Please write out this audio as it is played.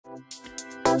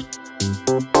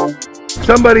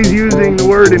Somebody's using the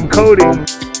word encoding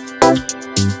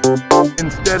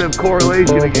instead of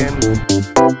correlation again.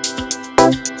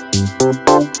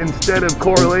 Instead of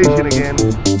correlation again.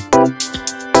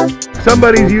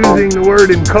 Somebody's using the word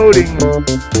encoding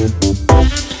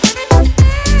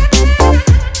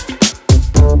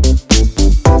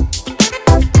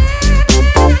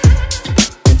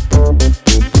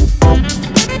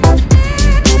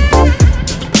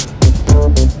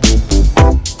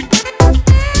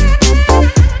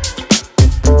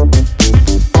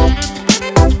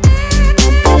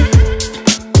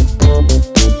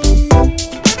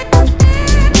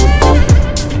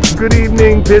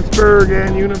Pittsburgh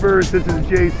and universe. This is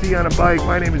JC on a bike.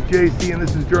 My name is JC and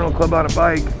this is Journal Club on a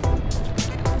bike.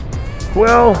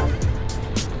 Well,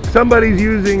 somebody's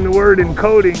using the word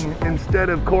encoding instead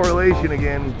of correlation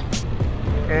again.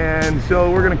 And so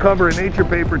we're going to cover a Nature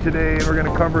paper today, and we're going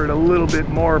to cover it a little bit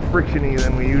more friction-y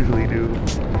than we usually do.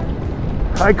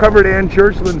 I covered Ann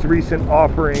Churchland's recent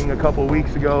offering a couple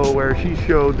weeks ago where she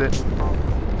showed that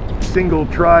single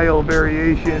trial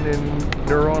variation in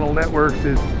neuronal networks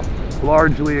is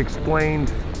largely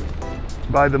explained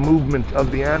by the movement of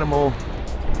the animal,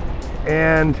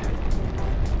 and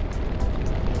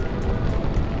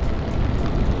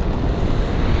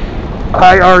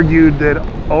I argued that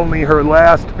only her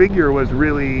last figure was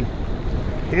really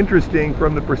interesting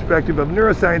from the perspective of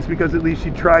neuroscience, because at least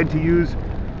she tried to use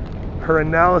her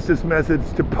analysis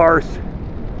methods to parse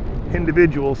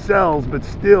individual cells, but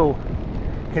still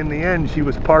in the end she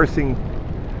was parsing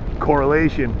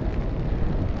correlation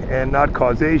and not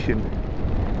causation.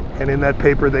 And in that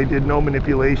paper they did no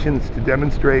manipulations to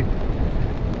demonstrate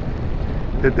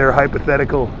that their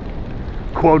hypothetical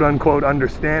quote-unquote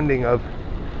understanding of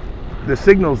the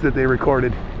signals that they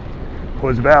recorded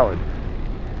was valid.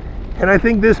 And I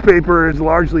think this paper is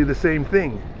largely the same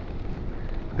thing.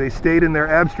 They state in their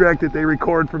abstract that they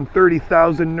record from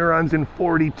 30,000 neurons in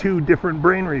 42 different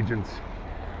brain regions,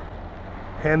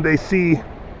 and they see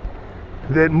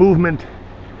that movement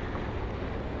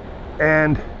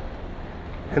and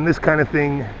this kind of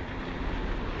thing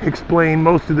explain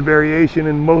most of the variation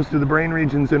in most of the brain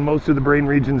regions, and most of the brain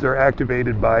regions are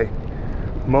activated by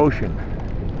motion.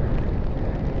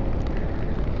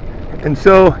 And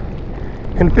so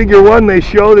in figure 1 they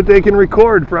show that they can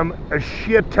record from a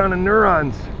shit ton of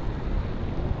neurons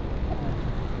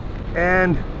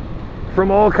and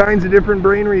from all kinds of different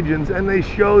brain regions, and they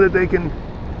show that they can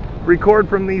record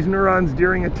from these neurons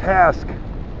during a task.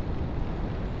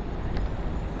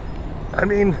 I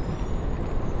mean,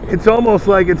 it's almost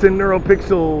like it's a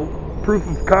Neuropixel proof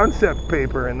of concept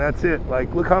paper and that's it.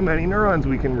 Like, look how many neurons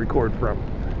we can record from.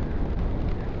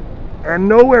 And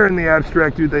nowhere in the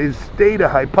abstract do they state a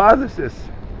hypothesis.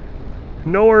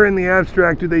 Nowhere in the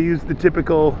abstract do they use the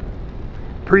typical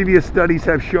previous studies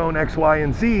have shown X, Y,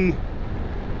 and Z,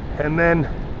 and then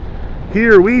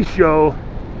here we show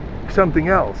something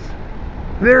else.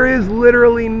 There is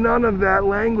literally none of that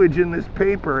language in this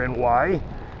paper. And why?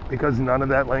 Because none of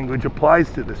that language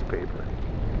applies to this paper.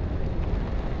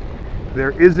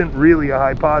 There isn't really a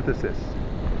hypothesis.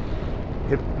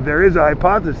 If there is a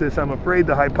hypothesis, I'm afraid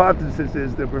the hypothesis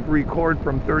is that if we record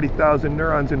from 30,000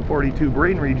 neurons in 42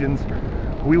 brain regions,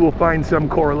 we will find some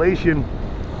correlation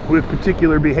with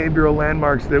particular behavioral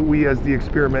landmarks that we as the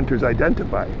experimenters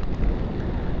identify.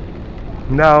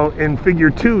 Now in figure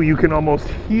 2 you can almost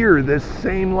hear this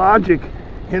same logic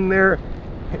in their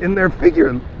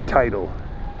figure title.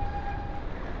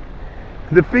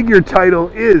 The figure title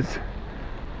is,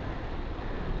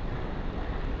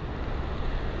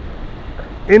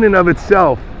 in and of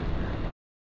itself,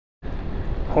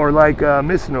 or like a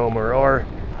misnomer or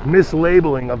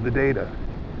mislabeling of the data.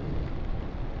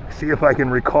 See if I can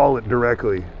recall it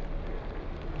directly.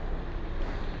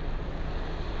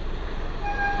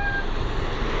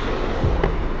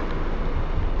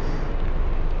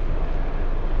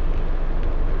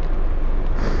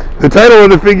 The title of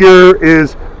the figure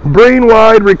is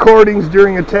Brain-Wide Recordings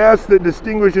During a Task That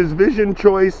Distinguishes Vision,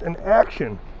 Choice, and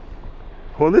Action.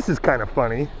 Well, this is kind of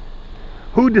funny.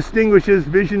 Who distinguishes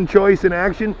vision, choice, and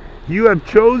action? You have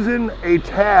chosen a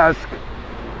task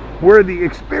where the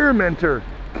experimenter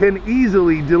can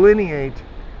easily delineate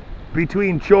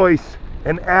between choice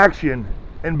and action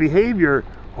and behavior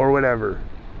or whatever.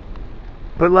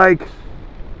 But like,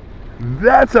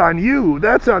 that's on you.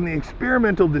 That's on the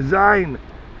experimental design.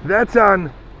 That's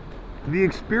on the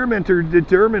experimenter to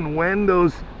determine when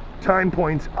those time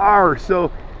points are.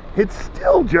 So it's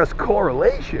still just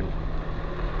correlation.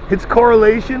 It's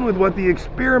correlation with what the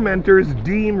experimenters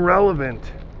deem relevant.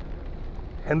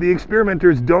 And the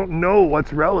experimenters don't know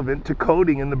what's relevant to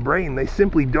coding in the brain. They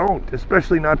simply don't,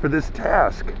 especially not for this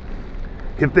task.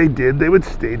 If they did, they would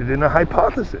state it in a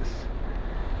hypothesis.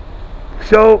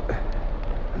 So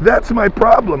that's my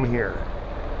problem here.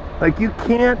 Like, you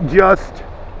can't just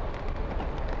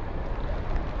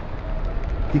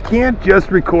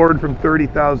record from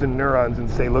 30,000 neurons and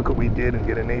say, look what we did, and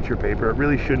get a Nature paper. It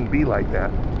really shouldn't be like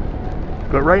that.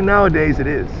 But right nowadays it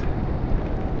is.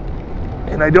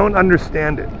 And I don't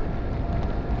understand it.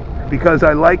 Because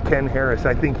I like Ken Harris.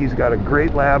 I think he's got a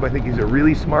great lab. I think he's a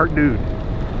really smart dude.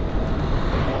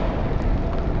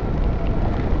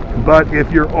 But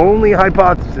if your only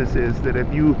hypothesis is that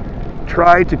if you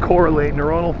try to correlate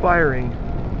neuronal firing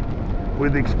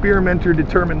with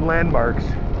experimenter-determined landmarks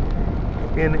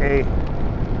in a,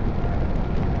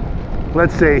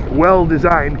 let's say,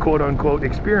 well-designed, quote-unquote,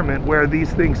 experiment where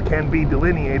these things can be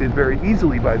delineated very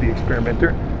easily by the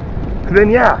experimenter, then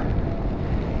yeah,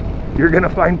 you're going to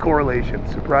find correlation.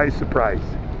 Surprise, surprise.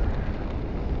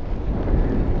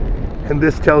 And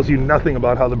this tells you nothing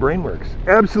about how the brain works.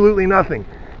 Absolutely nothing.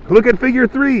 Look at figure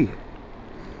 3.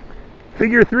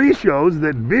 Figure 3 shows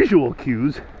that visual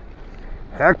cues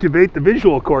activate the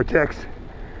visual cortex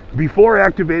before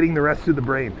activating the rest of the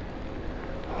brain.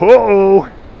 Uh-oh!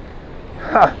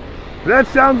 Ha, that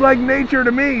sounds like nature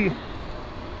to me.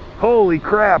 Holy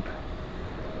crap.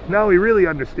 Now we really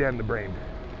understand the brain.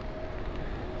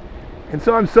 And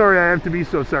so I'm sorry I have to be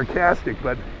so sarcastic,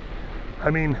 but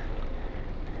I mean,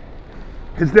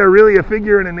 is there really a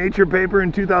figure in a Nature paper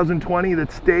in 2020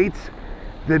 that states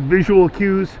that visual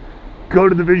cues go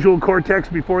to the visual cortex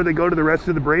before they go to the rest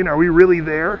of the brain? Are we really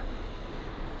there?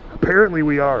 Apparently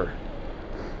we are.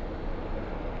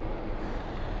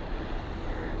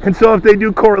 And so if they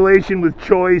do correlation with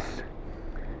choice,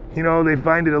 you know, they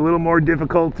find it a little more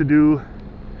difficult to do,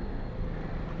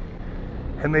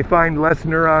 and they find less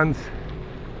neurons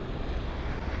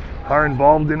are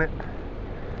involved in it.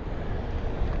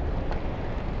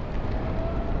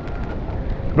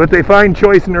 But they find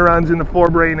choice neurons in the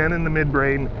forebrain and in the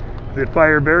midbrain that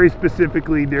fire very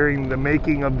specifically during the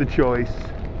making of the choice.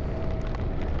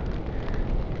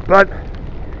 But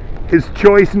is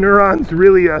choice neurons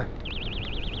really a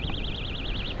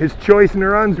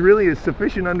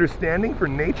sufficient understanding for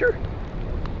nature?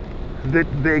 That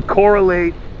they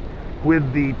correlate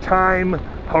with the time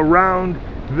around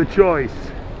the choice.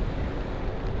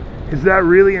 Is that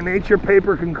really a Nature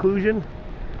paper conclusion?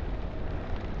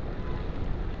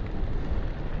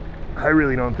 I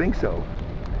really don't think so.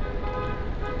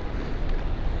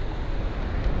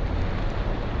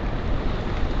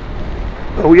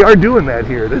 But we are doing that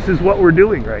here. This is what we're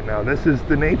doing right now. This is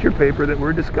the Nature paper that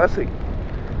we're discussing.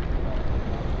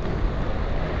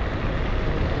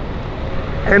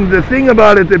 And the thing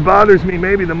about it that bothers me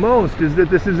maybe the most is that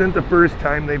this isn't the first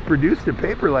time they've produced a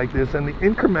paper like this, and the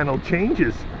incremental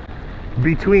changes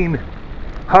between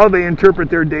how they interpret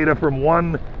their data from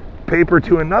one paper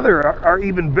to another are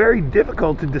even very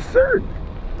difficult to discern.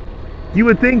 You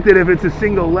would think that if it's a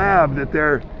single lab that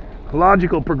their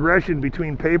logical progression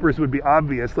between papers would be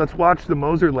obvious. Let's watch the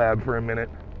Moser lab for a minute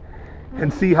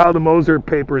and see how the Moser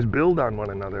papers build on one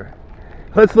another.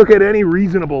 Let's look at any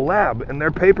reasonable lab, and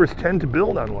their papers tend to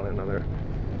build on one another.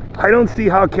 I don't see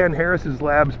how Ken Harris's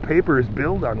lab's papers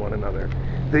build on one another.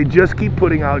 They just keep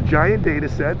putting out giant data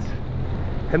sets,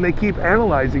 and they keep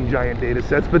analyzing giant data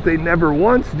sets, but they never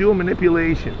once do a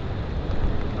manipulation.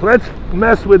 Let's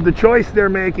mess with the choice they're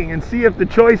making and see if the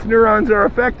choice neurons are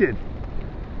affected.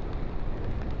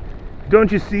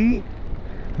 Don't you see?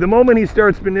 The moment he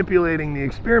starts manipulating the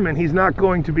experiment, he's not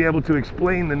going to be able to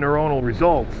explain the neuronal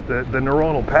results, the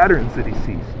neuronal patterns that he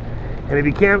sees. And if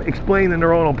he can't explain the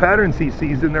neuronal patterns he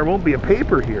sees, then there won't be a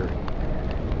paper here.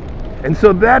 And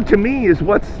so that, to me, is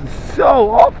what's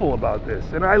so awful about this.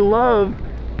 And I love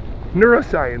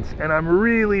neuroscience, and I'm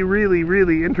really, really,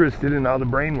 really interested in how the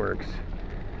brain works.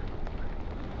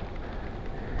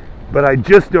 But I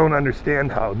just don't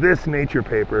understand how this Nature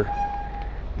paper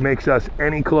makes us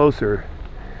any closer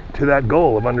to that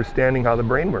goal of understanding how the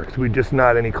brain works. We're just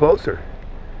not any closer.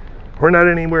 We're not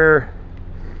anywhere.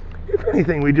 If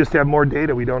anything, we just have more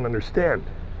data we don't understand.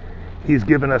 He's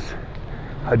given us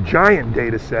a giant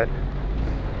data set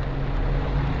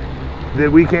that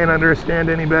we can't understand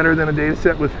any better than a data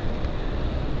set with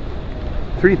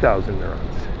 3,000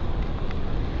 neurons.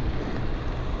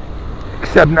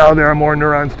 Except now there are more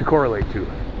neurons to correlate to.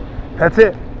 That's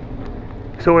it.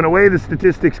 So in a way, the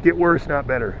statistics get worse, not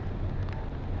better.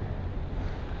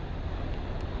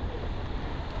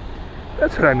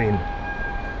 That's what I mean.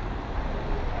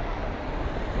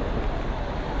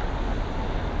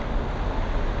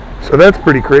 So that's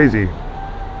pretty crazy.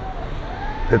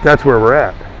 that that's where we're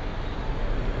at.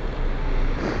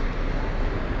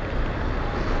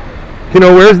 You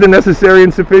know, where's the necessary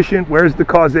and sufficient? Where's the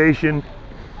causation?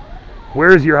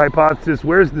 Where's your hypothesis?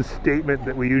 Where's the statement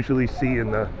that we usually see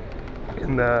in the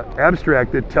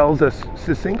abstract that tells us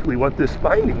succinctly what this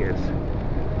finding is?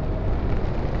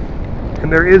 And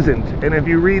there isn't. And if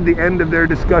you read the end of their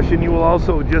discussion, you will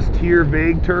also just hear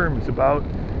vague terms about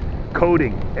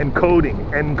coding, encoding,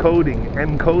 encoding,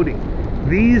 encoding.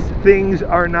 These things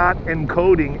are not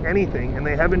encoding anything, and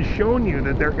they haven't shown you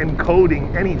that they're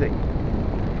encoding anything.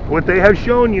 What they have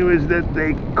shown you is that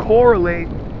they correlate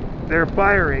their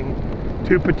firing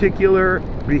to particular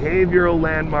behavioral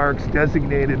landmarks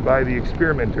designated by the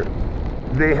experimenter.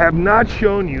 They have not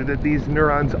shown you that these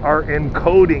neurons are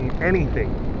encoding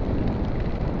anything.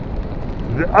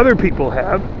 The other people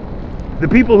have. The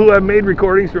people who have made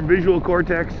recordings from visual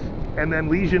cortex and then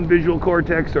lesioned visual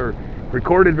cortex, or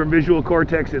recorded from visual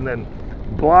cortex and then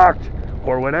blocked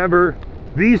or whatever,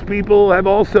 these people have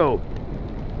also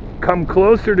come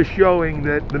closer to showing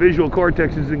that the visual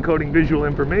cortex is encoding visual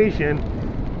information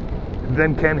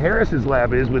than Ken Harris's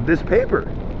lab is with this paper.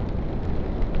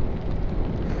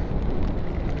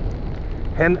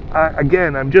 And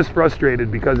again, I'm just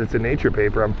frustrated because it's a Nature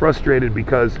paper. I'm frustrated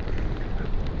because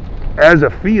as a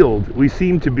field, we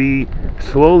seem to be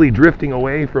slowly drifting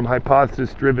away from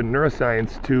hypothesis-driven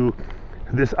neuroscience to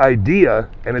this idea,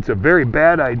 and it's a very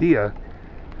bad idea,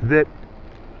 that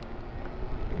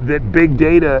big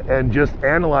data and just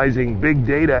analyzing big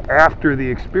data after the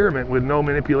experiment with no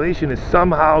manipulation is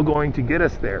somehow going to get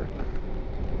us there.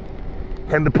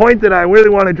 And the point that I really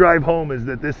want to drive home is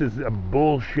that this is a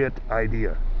bullshit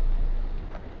idea.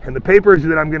 And the papers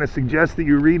that I'm going to suggest that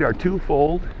you read are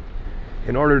twofold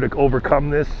in order to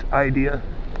overcome this idea.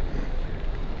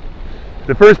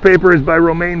 The first paper is by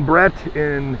Romain Brett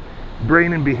in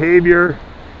Brain and Behavior.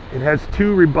 It has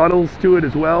 2 rebuttals to it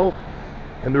as well.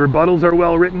 And the rebuttals are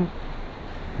well written,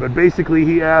 but basically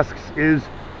he asks, is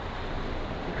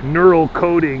neural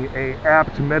coding an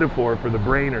apt metaphor for the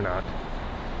brain or not?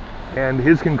 And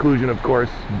his conclusion, of course,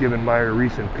 given my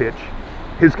recent pitch,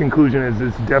 his conclusion is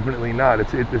it's definitely not.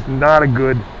 It's not a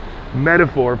good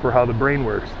metaphor for how the brain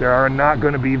works. There are not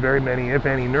going to be very many, if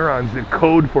any, neurons that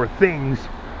code for things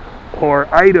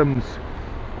or items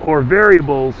or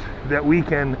variables that we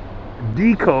can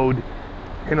decode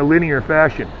in a linear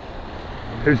fashion.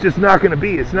 There's just not going to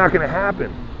be. It's not going to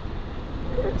happen.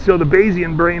 So the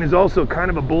Bayesian brain is also kind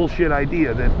of a bullshit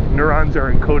idea that neurons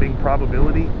are encoding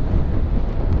probability.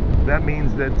 That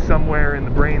means that somewhere in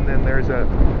the brain then there's a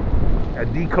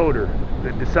decoder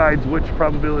that decides which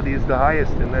probability is the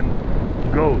highest and then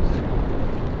goes.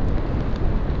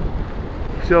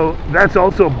 So that's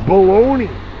also baloney.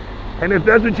 And if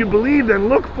that's what you believe, then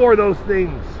look for those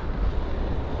things.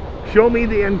 Show me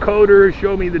the encoder,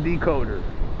 show me the decoder.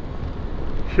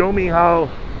 Show me how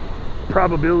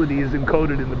probability is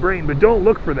encoded in the brain, but don't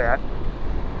look for that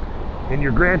in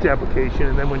your grant application,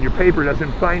 and then when your paper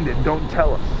doesn't find it, don't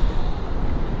tell us.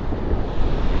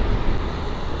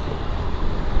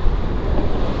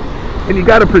 And you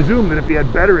got to presume that if he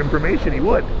had better information, he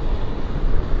would.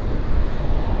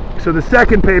 So the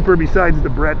second paper, besides the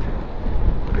Brett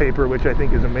paper, which I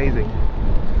think is amazing,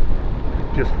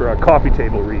 just for a coffee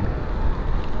table read,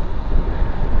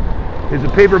 is a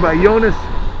paper by Jonas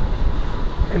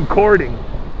and Cording,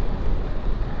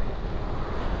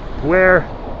 where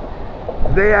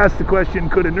they asked the question,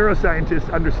 could a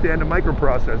neuroscientist understand a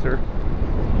microprocessor?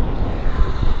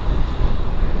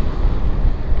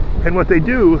 And what they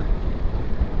do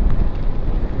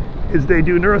is they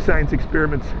do neuroscience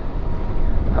experiments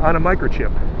on a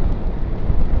microchip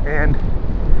and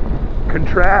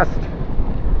contrast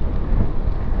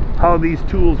how these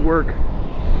tools work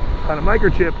on a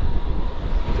microchip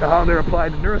to how they're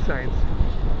applied to neuroscience.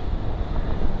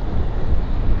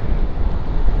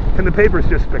 And the paper is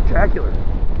just spectacular.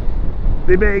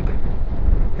 They make,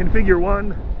 in figure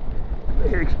 1,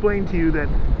 they explain to you that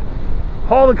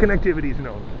all the connectivity is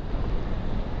known.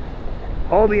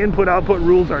 All the input-output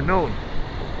rules are known.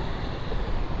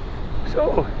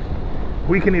 So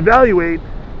we can evaluate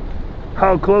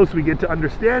how close we get to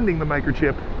understanding the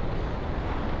microchip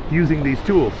using these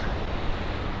tools.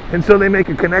 And so they make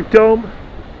a connectome.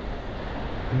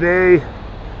 They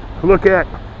look at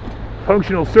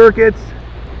functional circuits,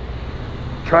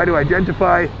 try to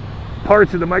identify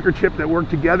parts of the microchip that work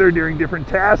together during different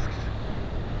tasks.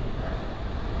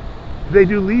 They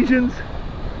do lesions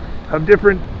of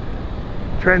different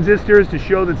transistors to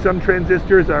show that some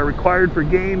transistors are required for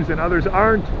games and others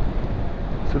aren't.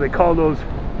 So they call those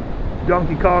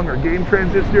Donkey Kong or game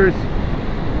transistors.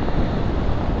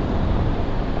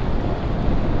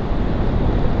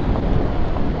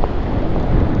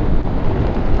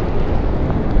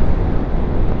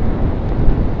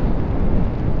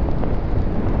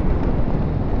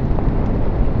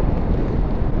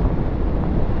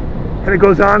 And it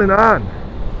goes on and on.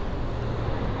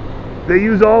 They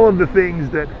use all of the things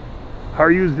that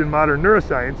are used in modern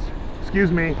neuroscience.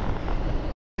 Excuse me.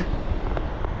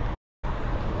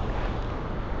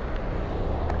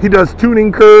 He does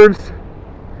tuning curves.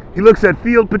 He looks at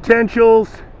field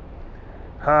potentials.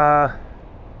 I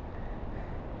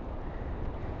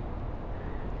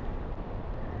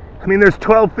mean, there's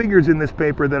 12 figures in this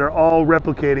paper that are all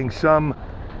replicating some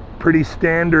pretty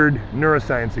standard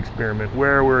neuroscience experiment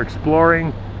where we're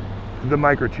exploring the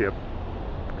microchip.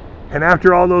 And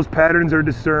after all those patterns are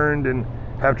discerned and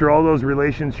after all those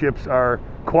relationships are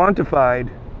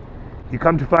quantified, you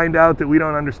come to find out that we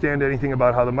don't understand anything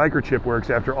about how the microchip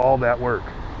works after all that work.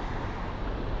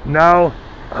 Now,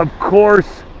 of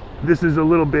course, this is a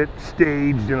little bit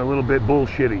staged and a little bit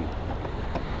bullshitty.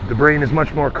 The brain is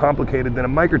much more complicated than a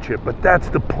microchip, but that's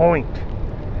the point.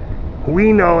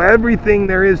 We know everything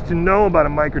there is to know about a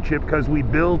microchip because we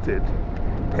built it.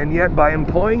 And yet, by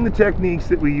employing the techniques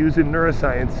that we use in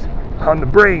neuroscience on the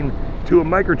brain to a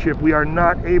microchip, we are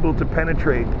not able to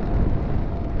penetrate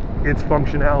its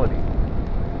functionality.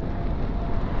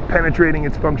 Penetrating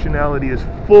its functionality is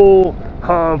full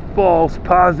of false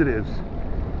positives,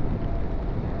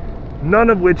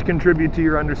 none of which contribute to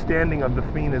your understanding of the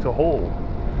field as a whole.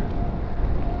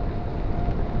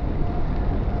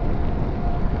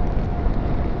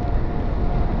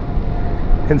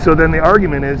 And so then the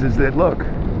argument is that, look,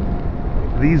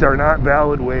 these are not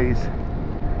valid ways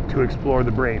to explore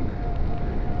the brain.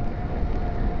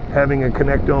 Having a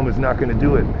connectome is not going to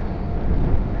do it.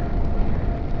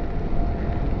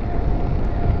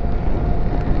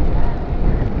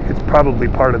 It's probably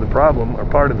part of the problem or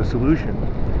part of the solution,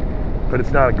 but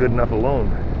it's not good enough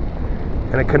alone.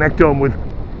 And a connectome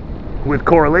with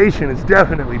correlation is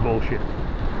definitely bullshit,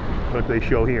 what they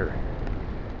show here.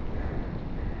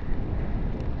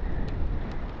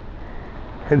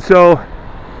 And so,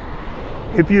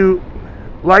 if you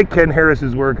like Ken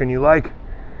Harris's work and you like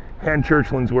Han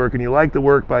Churchland's work and you like the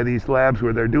work by these labs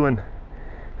where they're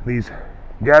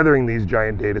gathering these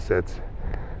giant data sets,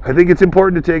 I think it's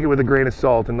important to take it with a grain of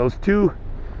salt. And those two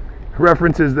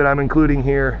references that I'm including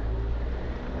here,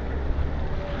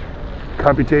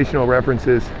 computational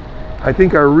references, I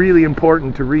think are really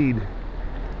important to read.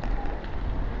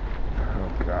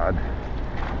 Oh God.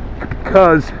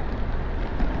 Because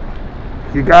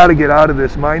you got to get out of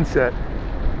this mindset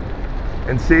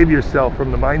and save yourself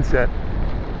from the mindset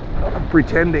of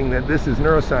pretending that this is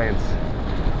neuroscience.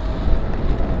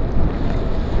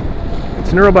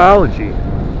 It's neurobiology.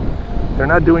 They're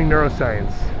not doing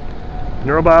neuroscience.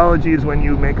 Neurobiology is when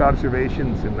you make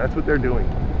observations, and that's what they're doing.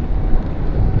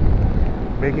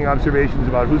 Making observations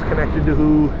about who's connected to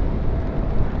who.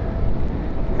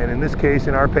 And in this case,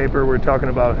 in our paper, we're talking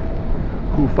about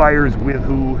who fires with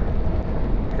who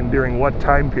and during what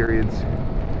time periods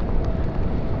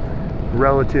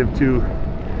relative to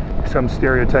some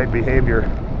stereotype behavior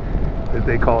that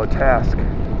they call a task.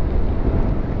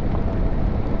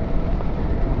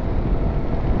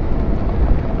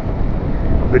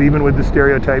 But even with the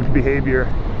stereotyped behavior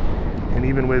and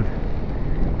even with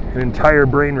an entire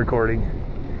brain recording,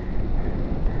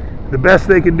 the best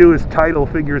they can do is title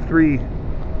figure 3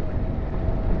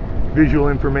 visual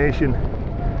information.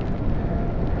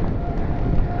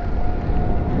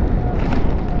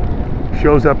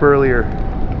 Shows up earlier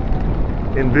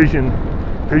in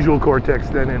visual cortex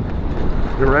than in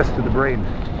the rest of the brain,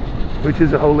 which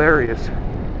is a hilarious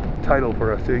title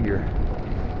for a figure.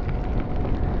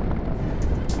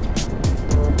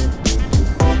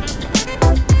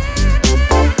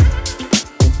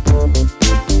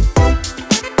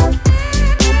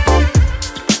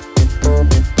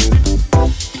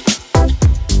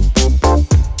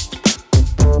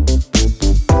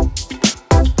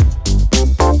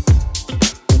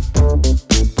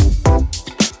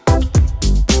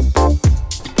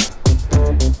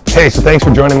 Hey, so thanks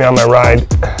for joining me on my ride.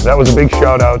 That was a big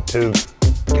shout out to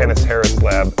Kenneth Harris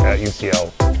lab at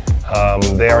UCL.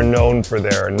 They are known for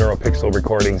their Neuropixel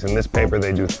recordings. In this paper,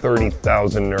 they do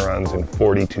 30,000 neurons in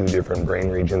 42 different brain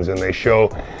regions, and they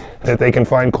show that they can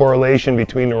find correlation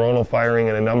between neuronal firing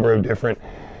and a number of different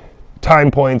time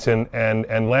points and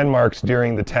landmarks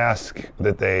during the task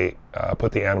that they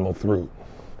put the animal through.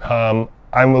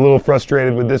 I'm a little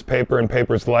frustrated with this paper and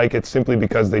papers like it simply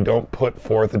because they don't put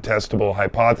forth a testable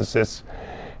hypothesis,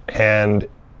 and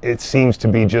it seems to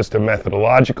be just a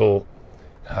methodological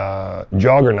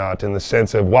juggernaut in the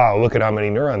sense of, wow, look at how many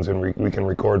neurons we can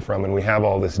record from, and we have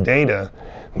all this data,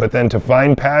 but then to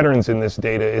find patterns in this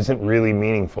data isn't really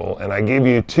meaningful. And I gave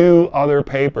you 2 other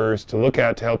papers to look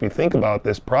at to help you think about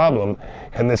this problem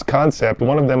and this concept,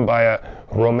 one of them by a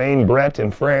Romain Brett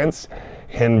in France,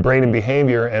 in Brain and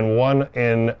Behavior, and one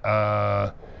in,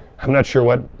 I'm not sure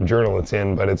what journal it's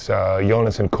in, but it's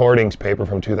Jonas and Cording's paper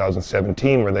from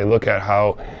 2017, where they look at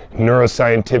how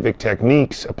neuroscientific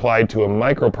techniques applied to a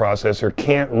microprocessor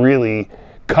can't really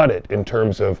cut it in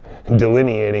terms of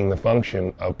delineating the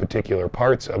function of particular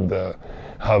parts of the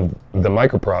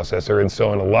microprocessor. And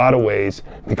so in a lot of ways,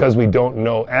 because we don't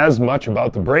know as much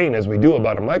about the brain as we do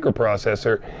about a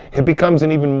microprocessor, it becomes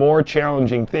an even more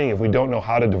challenging thing. If we don't know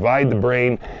how to divide the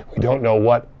brain, we don't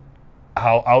know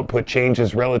how output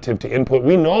changes relative to input.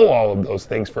 We know all of those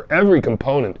things for every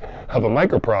component of a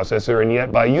microprocessor, and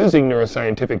yet by using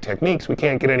neuroscientific techniques, we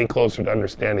can't get any closer to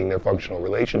understanding their functional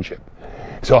relationship.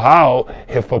 So how,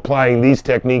 if applying these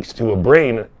techniques to a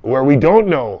brain where we don't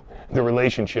know the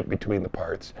relationship between the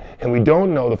parts, and we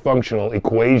don't know the functional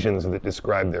equations that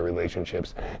describe their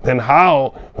relationships, then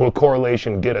how will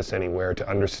correlation get us anywhere to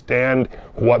understand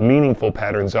what meaningful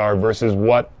patterns are versus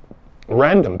what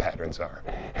random patterns are?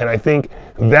 And I think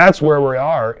that's where we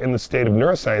are in the state of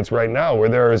neuroscience right now, where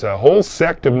there is a whole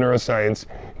sect of neuroscience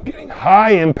getting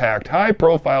high impact, high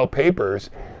profile papers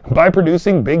by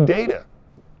producing big data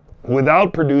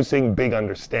without producing big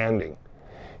understanding.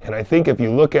 And I think if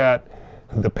you look at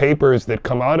the papers that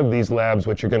come out of these labs,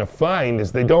 what you're going to find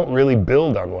is they don't really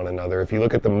build on one another. If you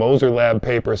look at the Moser lab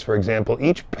papers, for example,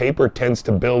 each paper tends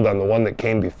to build on the one that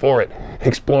came before it,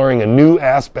 exploring a new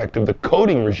aspect of the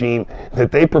coding regime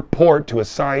that they purport to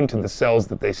assign to the cells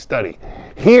that they study.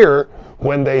 Here,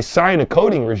 when they assign a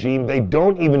coding regime, they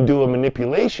don't even do a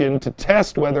manipulation to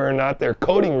test whether or not their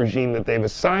coding regime that they've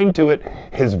assigned to it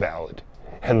is valid.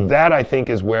 And that, I think,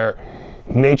 is where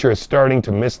nature is starting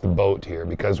to miss the boat here,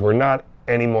 because we're not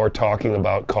anymore talking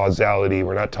about causality.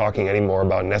 We're not talking anymore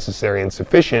about necessary and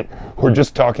sufficient. We're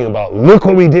just talking about, look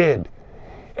what we did.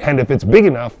 And if it's big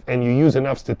enough and you use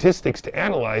enough statistics to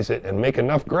analyze it and make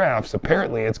enough graphs,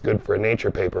 apparently it's good for a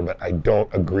Nature paper, but I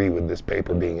don't agree with this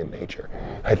paper being in Nature.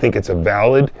 I think it's a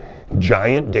valid,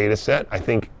 giant data set. I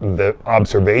think the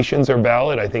observations are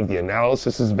valid. I think the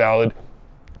analysis is valid.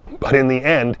 But in the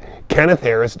end, Kenneth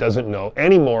Harris doesn't know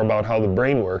any more about how the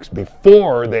brain works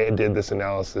before they did this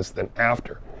analysis than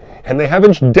after. And they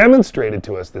haven't demonstrated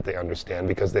to us that they understand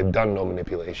because they've done no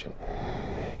manipulation.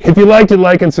 If you liked it,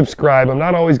 like and subscribe. I'm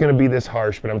not always going to be this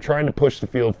harsh, but I'm trying to push the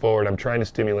field forward. I'm trying to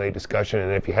stimulate discussion.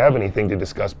 And if you have anything to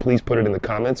discuss, please put it in the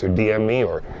comments or DM me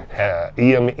or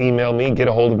email me. Get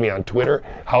a hold of me on Twitter,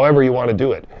 however you want to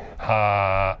do it.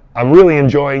 I'm really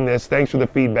enjoying this. Thanks for the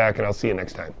feedback, and I'll see you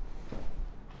next time.